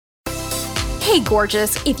Hey,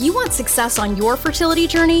 gorgeous. If you want success on your fertility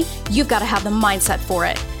journey, you've got to have the mindset for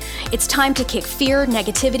it. It's time to kick fear,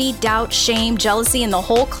 negativity, doubt, shame, jealousy, and the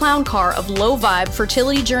whole clown car of low-vibe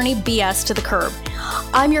fertility journey BS to the curb.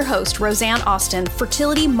 I'm your host, Roseanne Austin,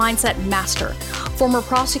 fertility mindset master, former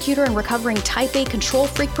prosecutor and recovering type A control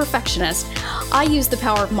freak perfectionist. I use the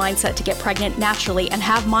power of mindset to get pregnant naturally and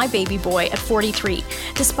have my baby boy at 43,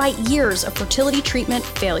 despite years of fertility treatment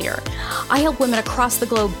failure. I help women across the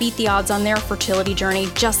globe beat the odds on their fertility journey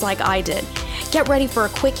just like I did. Get ready for a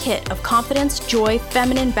quick hit of confidence, joy,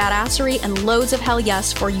 feminine badassery, and loads of hell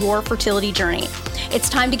yes for your fertility journey. It's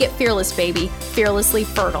time to get fearless, baby. Fearlessly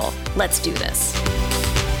fertile. Let's do this.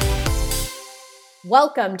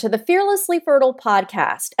 Welcome to the Fearlessly Fertile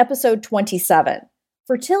podcast, episode 27,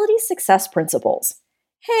 Fertility Success Principles.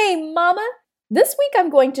 Hey, mama! This week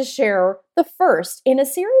I'm going to share the first in a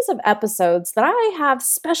series of episodes that I have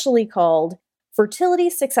specially called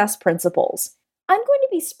Fertility Success Principles. I'm going to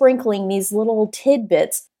be sprinkling these little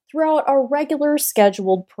tidbits throughout our regular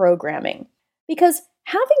scheduled programming because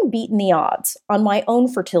having beaten the odds on my own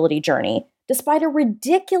fertility journey, despite a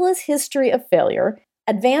ridiculous history of failure,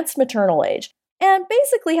 advanced maternal age, and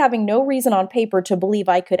basically having no reason on paper to believe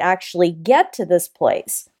I could actually get to this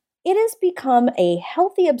place, it has become a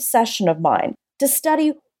healthy obsession of mine to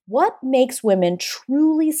study what makes women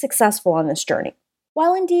truly successful on this journey.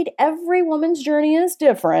 While indeed every woman's journey is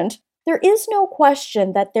different, there is no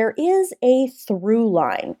question that there is a through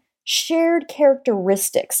line, shared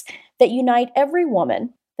characteristics that unite every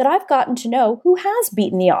woman that I've gotten to know who has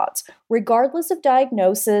beaten the odds, regardless of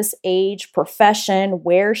diagnosis, age, profession,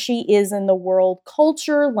 where she is in the world,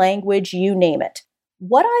 culture, language, you name it.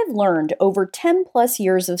 What I've learned over 10 plus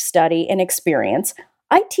years of study and experience,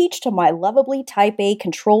 I teach to my lovably type A,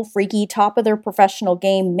 control freaky, top of their professional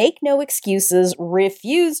game, make no excuses,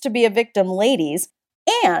 refuse to be a victim ladies,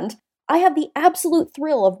 and I have the absolute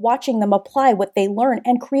thrill of watching them apply what they learn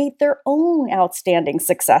and create their own outstanding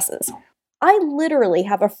successes. I literally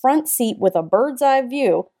have a front seat with a bird's eye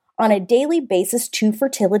view on a daily basis to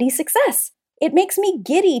fertility success. It makes me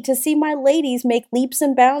giddy to see my ladies make leaps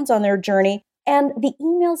and bounds on their journey, and the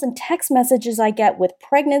emails and text messages I get with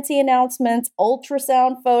pregnancy announcements,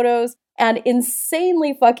 ultrasound photos, and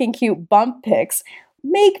insanely fucking cute bump pics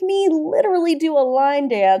make me literally do a line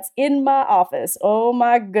dance in my office. Oh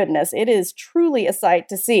my goodness, it is truly a sight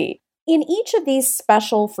to see. In each of these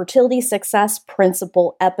special fertility success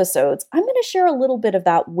principle episodes, I'm going to share a little bit of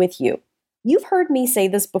that with you. You've heard me say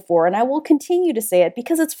this before, and I will continue to say it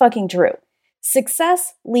because it's fucking true.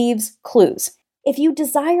 Success leaves clues. If you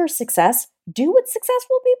desire success, do what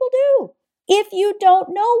successful people do. If you don't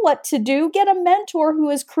know what to do, get a mentor who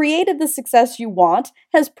has created the success you want,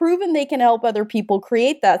 has proven they can help other people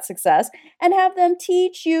create that success, and have them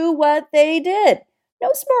teach you what they did. No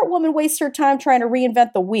smart woman wastes her time trying to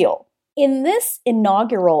reinvent the wheel. In this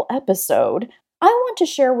inaugural episode, I want to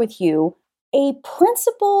share with you a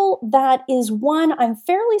principle that is one I'm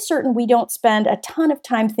fairly certain we don't spend a ton of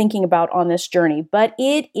time thinking about on this journey, but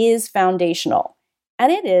it is foundational,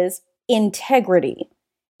 and it is integrity.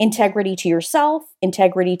 Integrity to yourself,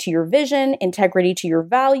 integrity to your vision, integrity to your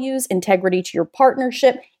values, integrity to your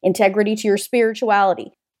partnership, integrity to your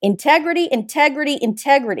spirituality. Integrity, integrity,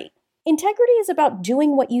 integrity. Integrity is about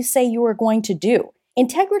doing what you say you are going to do.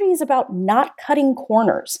 Integrity is about not cutting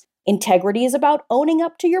corners. Integrity is about owning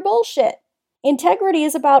up to your bullshit. Integrity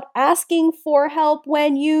is about asking for help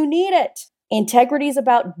when you need it. Integrity is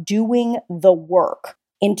about doing the work.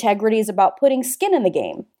 Integrity is about putting skin in the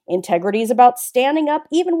game. Integrity is about standing up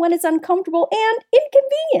even when it's uncomfortable and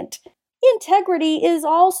inconvenient. Integrity is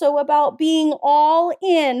also about being all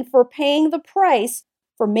in for paying the price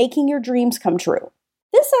for making your dreams come true.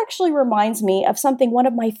 This actually reminds me of something one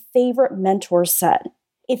of my favorite mentors said.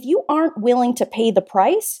 If you aren't willing to pay the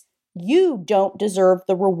price, you don't deserve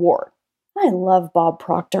the reward. I love Bob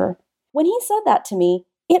Proctor. When he said that to me,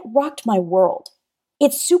 it rocked my world.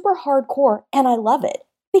 It's super hardcore, and I love it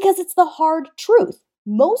because it's the hard truth.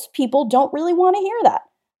 Most people don't really want to hear that.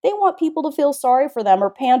 They want people to feel sorry for them or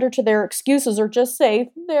pander to their excuses or just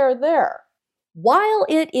say, they're there. While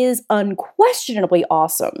it is unquestionably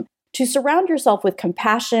awesome to surround yourself with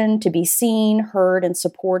compassion, to be seen, heard, and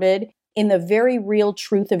supported in the very real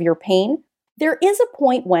truth of your pain, there is a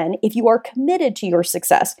point when, if you are committed to your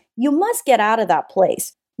success, you must get out of that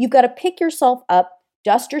place. You've got to pick yourself up,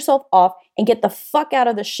 dust yourself off, and get the fuck out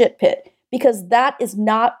of the shit pit, because that is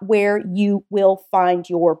not where you will find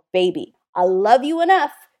your baby. I love you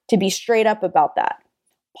enough to be straight up about that.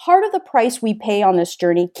 Part of the price we pay on this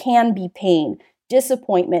journey can be pain,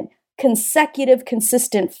 disappointment, consecutive,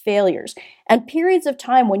 consistent failures, and periods of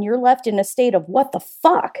time when you're left in a state of what the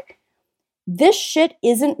fuck. This shit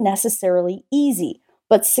isn't necessarily easy,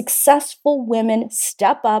 but successful women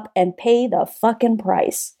step up and pay the fucking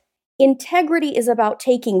price. Integrity is about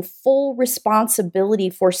taking full responsibility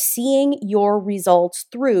for seeing your results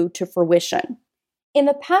through to fruition. In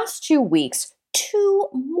the past 2 weeks, 2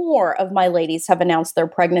 more of my ladies have announced their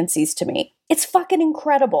pregnancies to me. It's fucking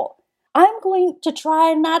incredible. I'm going to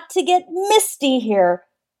try not to get misty here,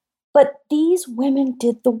 but these women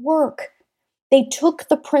did the work. They took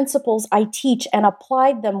the principles I teach and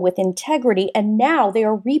applied them with integrity, and now they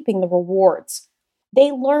are reaping the rewards. They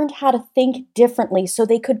learned how to think differently so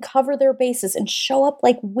they could cover their bases and show up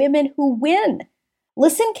like women who win.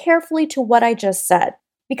 Listen carefully to what I just said,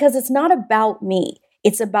 because it's not about me,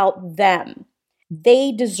 it's about them.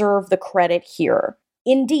 They deserve the credit here.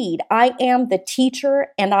 Indeed, I am the teacher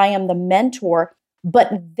and I am the mentor,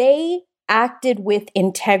 but they acted with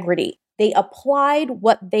integrity. They applied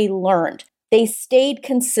what they learned. They stayed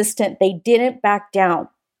consistent. They didn't back down.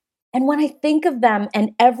 And when I think of them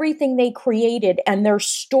and everything they created and their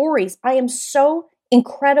stories, I am so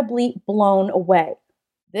incredibly blown away.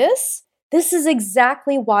 This is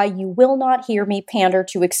exactly why you will not hear me pander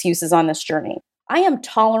to excuses on this journey. I am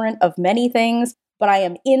tolerant of many things, but I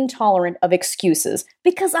am intolerant of excuses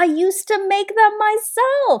because I used to make them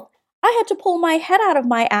myself. I had to pull my head out of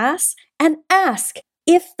my ass and ask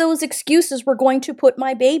if those excuses were going to put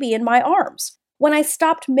my baby in my arms. When I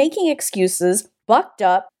stopped making excuses, bucked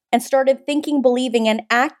up, and started thinking, believing, and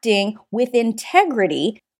acting with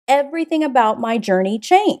integrity, everything about my journey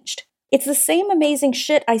changed. It's the same amazing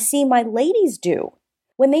shit I see my ladies do.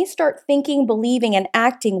 When they start thinking, believing, and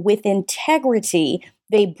acting with integrity,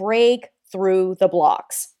 they break through the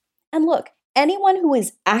blocks. And look, anyone who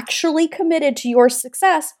is actually committed to your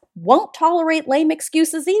success won't tolerate lame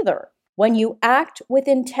excuses either. When you act with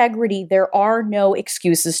integrity, there are no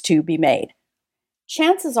excuses to be made.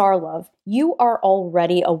 Chances are, love, you are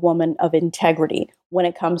already a woman of integrity when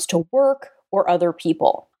it comes to work or other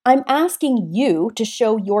people. I'm asking you to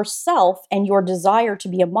show yourself and your desire to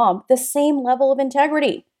be a mom the same level of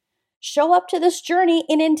integrity. Show up to this journey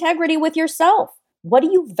in integrity with yourself. What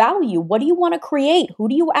do you value? What do you want to create? Who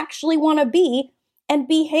do you actually want to be? And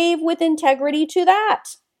behave with integrity to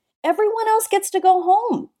that. Everyone else gets to go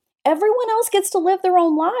home. Everyone else gets to live their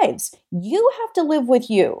own lives. You have to live with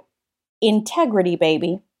you. Integrity,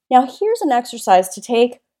 baby. Now here's an exercise to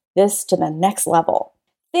take this to the next level.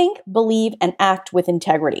 Think, believe, and act with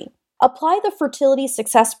integrity. Apply the fertility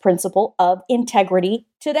success principle of integrity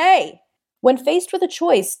today. When faced with a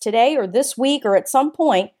choice today or this week or at some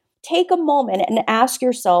point, take a moment and ask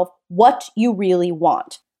yourself what you really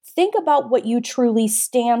want. Think about what you truly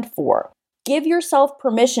stand for. Give yourself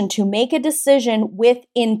permission to make a decision with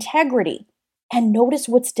integrity and notice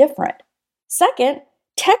what's different. Second,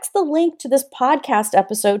 text the link to this podcast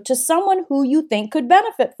episode to someone who you think could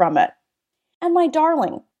benefit from it. And my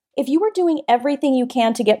darling, if you are doing everything you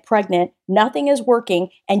can to get pregnant, nothing is working,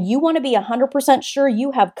 and you want to be 100% sure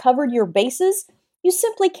you have covered your bases, you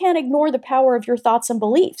simply can't ignore the power of your thoughts and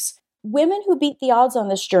beliefs. Women who beat the odds on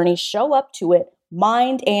this journey show up to it,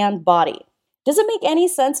 mind and body. Does it make any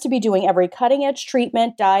sense to be doing every cutting-edge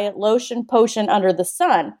treatment, diet, lotion, potion under the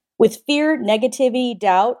sun with fear, negativity,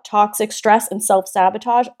 doubt, toxic stress, and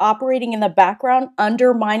self-sabotage operating in the background,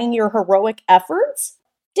 undermining your heroic efforts?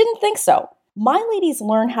 Didn't think so. My ladies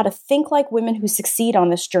learn how to think like women who succeed on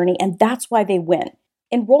this journey, and that's why they win.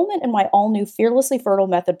 Enrollment in my all-new Fearlessly Fertile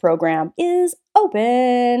Method program is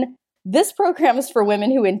open. This program is for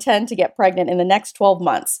women who intend to get pregnant in the next 12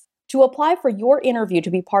 months. To apply for your interview to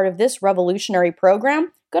be part of this revolutionary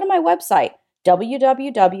program, go to my website,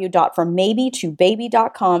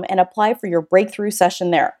 www.frommaybe2baby.com, and apply for your breakthrough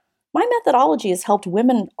session there. My methodology has helped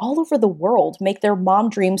women all over the world make their mom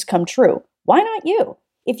dreams come true. Why not you?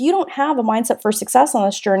 If you don't have a mindset for success on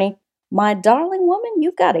this journey, my darling woman,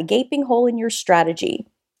 you've got a gaping hole in your strategy.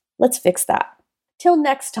 Let's fix that. Till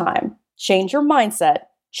next time, change your mindset,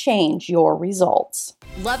 change your results.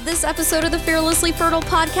 Love this episode of the Fearlessly Fertile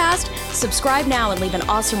podcast? Subscribe now and leave an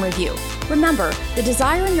awesome review. Remember, the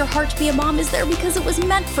desire in your heart to be a mom is there because it was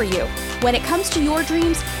meant for you. When it comes to your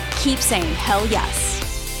dreams, keep saying hell yes.